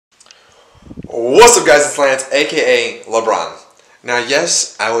What's up guys, it's Lance, aka Lebron. Now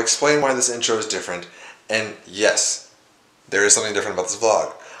yes, I will explain why this intro is different, and yes, there is something different about this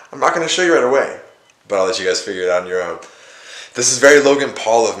vlog. I'm not going to show you right away, but I'll let you guys figure it out on your own. This is very Logan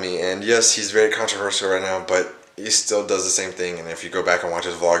Paul of me, and yes, he's very controversial right now, but he still does the same thing, and if you go back and watch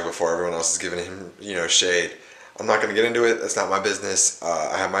his vlogs before everyone else is giving him, shade, I'm not going to get into it. That's not my business.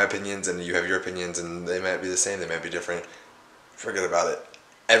 I have my opinions, and you have your opinions, and they might be the same, they might be different. Forget about it.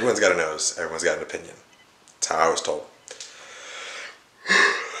 Everyone's got a nose. Everyone's got an opinion. That's how I was told.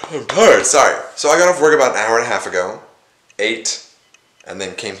 I'm tired, sorry. So I got off work about an hour and a half ago, ate, and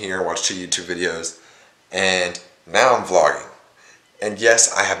then came here and watched 2 YouTube videos, and now I'm vlogging. And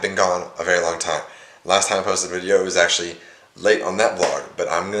yes, I have been gone a very long time. Last time I posted a video, it was actually late on that vlog, but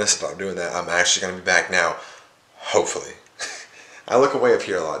I'm going to stop doing that. I'm actually going to be back now, hopefully. I look away up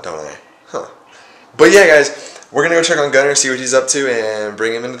here a lot, don't I? Huh. But yeah, guys. We're going to go check on Gunner, see what he's up to, and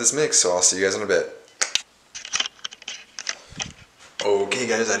bring him into this mix, so I'll see you guys in a bit. Okay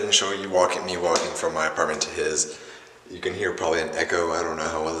guys, I didn't show you me walking from my apartment to his. You can hear probably an echo. I don't know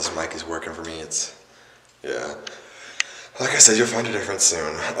how well this mic is working for me. Yeah. Like I said, you'll find a difference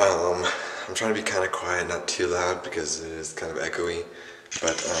soon. I'm trying to be kind of quiet, not too loud, because it is kind of echoey.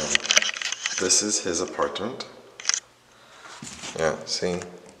 But, this is his apartment. Yeah, see?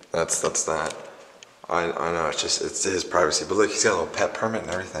 That's that. I know, it's his privacy, but look, he's got a little pet permit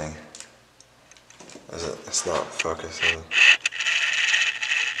and everything. It's not focusing.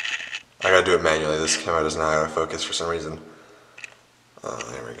 I gotta do it manually. This camera does not autofocus for some reason. Oh,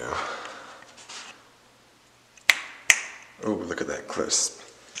 there we go. Oh, look at that crisp,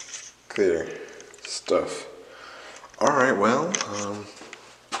 clear stuff. All right, well,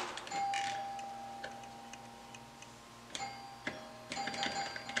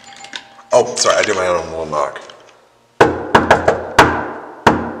 oh, sorry, I do my own little knock.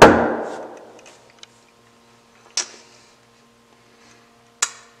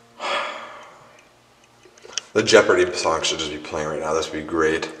 The Jeopardy song should just be playing right now. This would be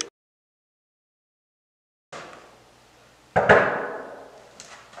great.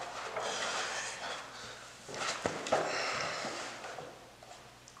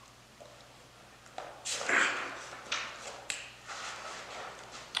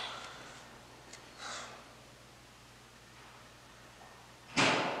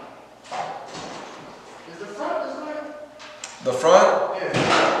 The front?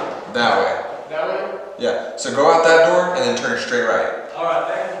 Yeah. That way. That way? Yeah. So go out that door and then turn straight right. Alright,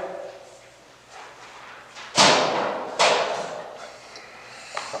 thank you.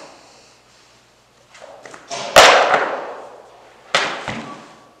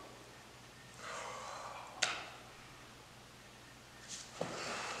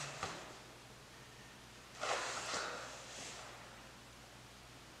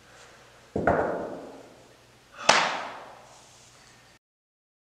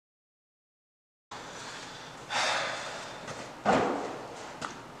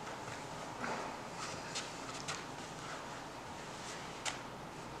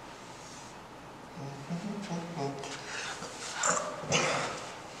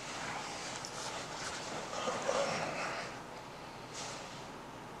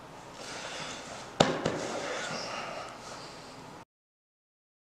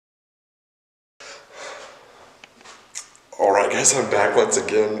 Alright guys, I'm back once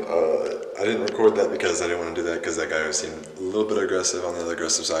again. I didn't record that because I didn't want to do that because that guy seemed a little bit aggressive on the other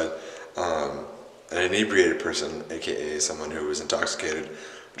aggressive side. An inebriated person, aka someone who was intoxicated,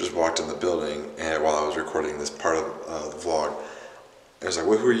 just walked in the building and while I was recording this part of the vlog. I was like,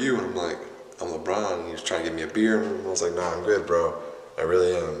 well, who are you? And I'm like, I'm LeBron. And he was trying to give me a beer and I was like, no, I'm good, bro. I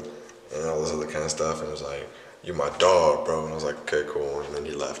really am. And all this other kind of stuff. And he was like, you my dog, bro. And I was like, okay, cool. And then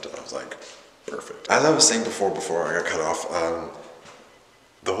he left and I was like, perfect. As I was saying before I got cut off,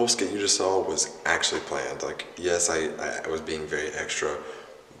 the whole skit you just saw was actually planned. Like, yes, I was being very extra,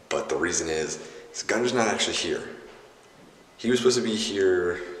 but the reason is Gunner's not actually here. He was supposed to be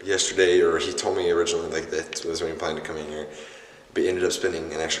here yesterday, or he told me originally like that was when he planned to come in here, but he ended up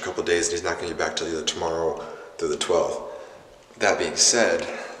spending an extra couple of days and he's not going to be back till either tomorrow through the 12th. That being said,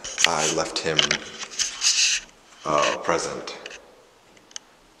 I left him a present.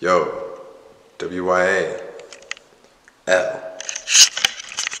 Yo. WYA L.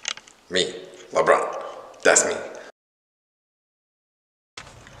 Me, LeBron. That's me.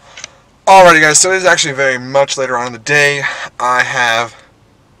 Alrighty guys, so it is actually very much later on in the day. I have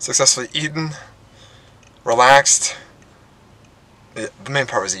successfully eaten, relaxed. The main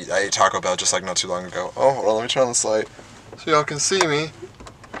part was eat. I ate Taco Bell just like not too long ago. Oh, hold on, let me turn on this light so y'all can see me.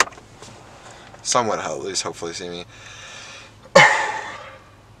 Somewhat, at least hopefully see me.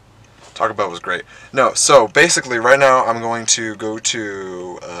 Taco Bell was great. No, so basically right now I'm going to go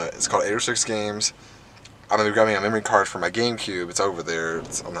to, it's called 806 Games. I'm going to be grabbing a memory card for my GameCube. It's over there.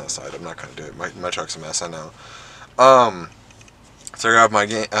 It's on that side. I'm not going to do it. My truck's a mess, I know. So I grab my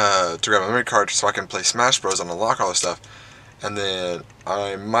to grab a memory card so I can play Smash Bros. And unlock all this stuff. And then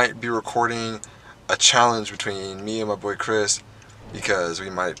I might be recording a challenge between me and my boy Chris, because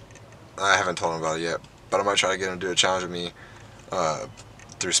I haven't told him about it yet, but I might try to get him to do a challenge with me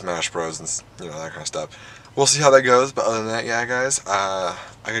through Smash Bros. And that kind of stuff. We'll see how that goes, but other than that, yeah, guys, I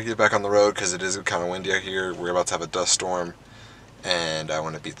gotta get back on the road because it is kind of windy out here. We're about to have a dust storm, and I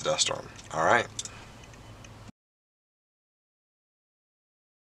want to beat the dust storm. All right.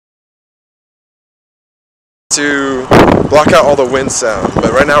 To block out all the wind sound,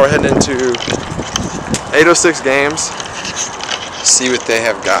 but right now we're heading into 806 Games. See what they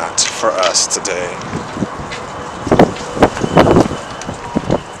have got for us today.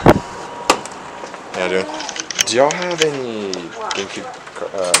 How you doing? Do y'all have any GameCube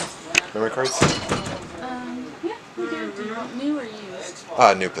memory cards? Yeah, we do. Do you want new or used?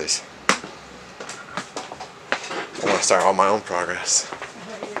 New, please. I want to start all my own progress.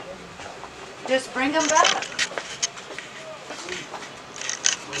 Just bring them back.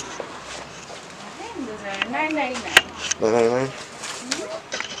 Those are $9.99. $9.99?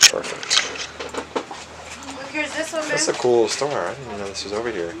 Perfect. Look, here's this one, That's a cool store. I didn't even know this was over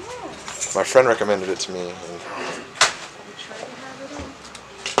here. My friend recommended it to me.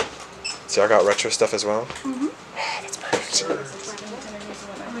 So I got retro stuff as well? Mm-hmm. Oh, that's perfect.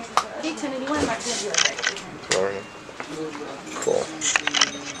 Cool.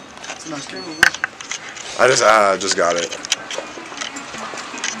 I just got it.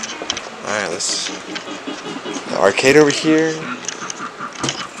 Alright, let's... The arcade over here.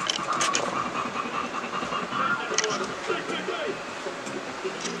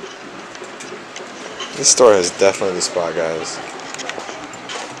 This store is definitely the spot, guys.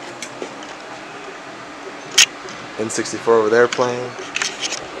 N64 over there playing.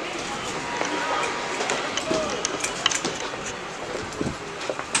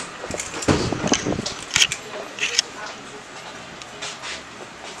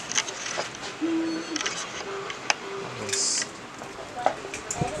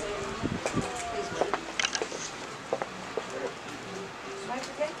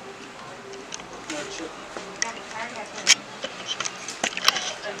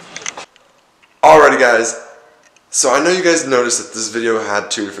 Alrighty, guys. So I know you guys noticed that this video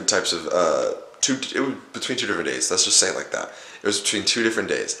had two different types of it was between two different days. Let's just say it like that. It was between two different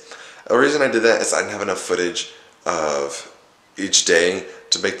days. The reason I did that is I didn't have enough footage of each day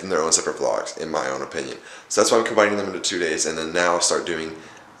to make them their own separate vlogs, in my own opinion. So that's why I'm combining them into 2 days, and then now I'll start doing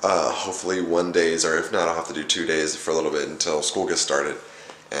hopefully 1 days, or if not, I'll have to do 2 days for a little bit until school gets started,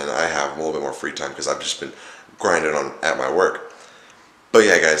 and I have a little bit more free time because I've just been grinding on at my work. But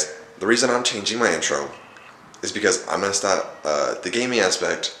yeah, guys, the reason I'm changing my intro is because I'm gonna stop. The gaming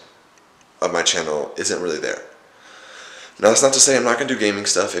aspect of my channel isn't really there. Now, that's not to say I'm not gonna do gaming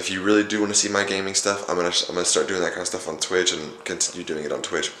stuff. If you really do want to see my gaming stuff, I'm gonna start doing that kind of stuff on Twitch and continue doing it on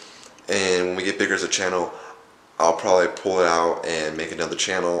Twitch. And when we get bigger as a channel, I'll probably pull it out and make another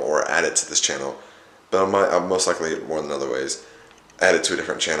channel or add it to this channel. But I'll most likely, more than other ways, add it to a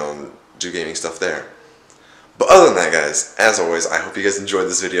different channel and do gaming stuff there. But other than that, guys, as always, I hope you guys enjoyed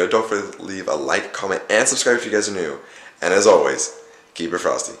this video. Don't forget to leave a like, comment, and subscribe if you guys are new. And as always, keep it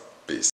frosty. Peace.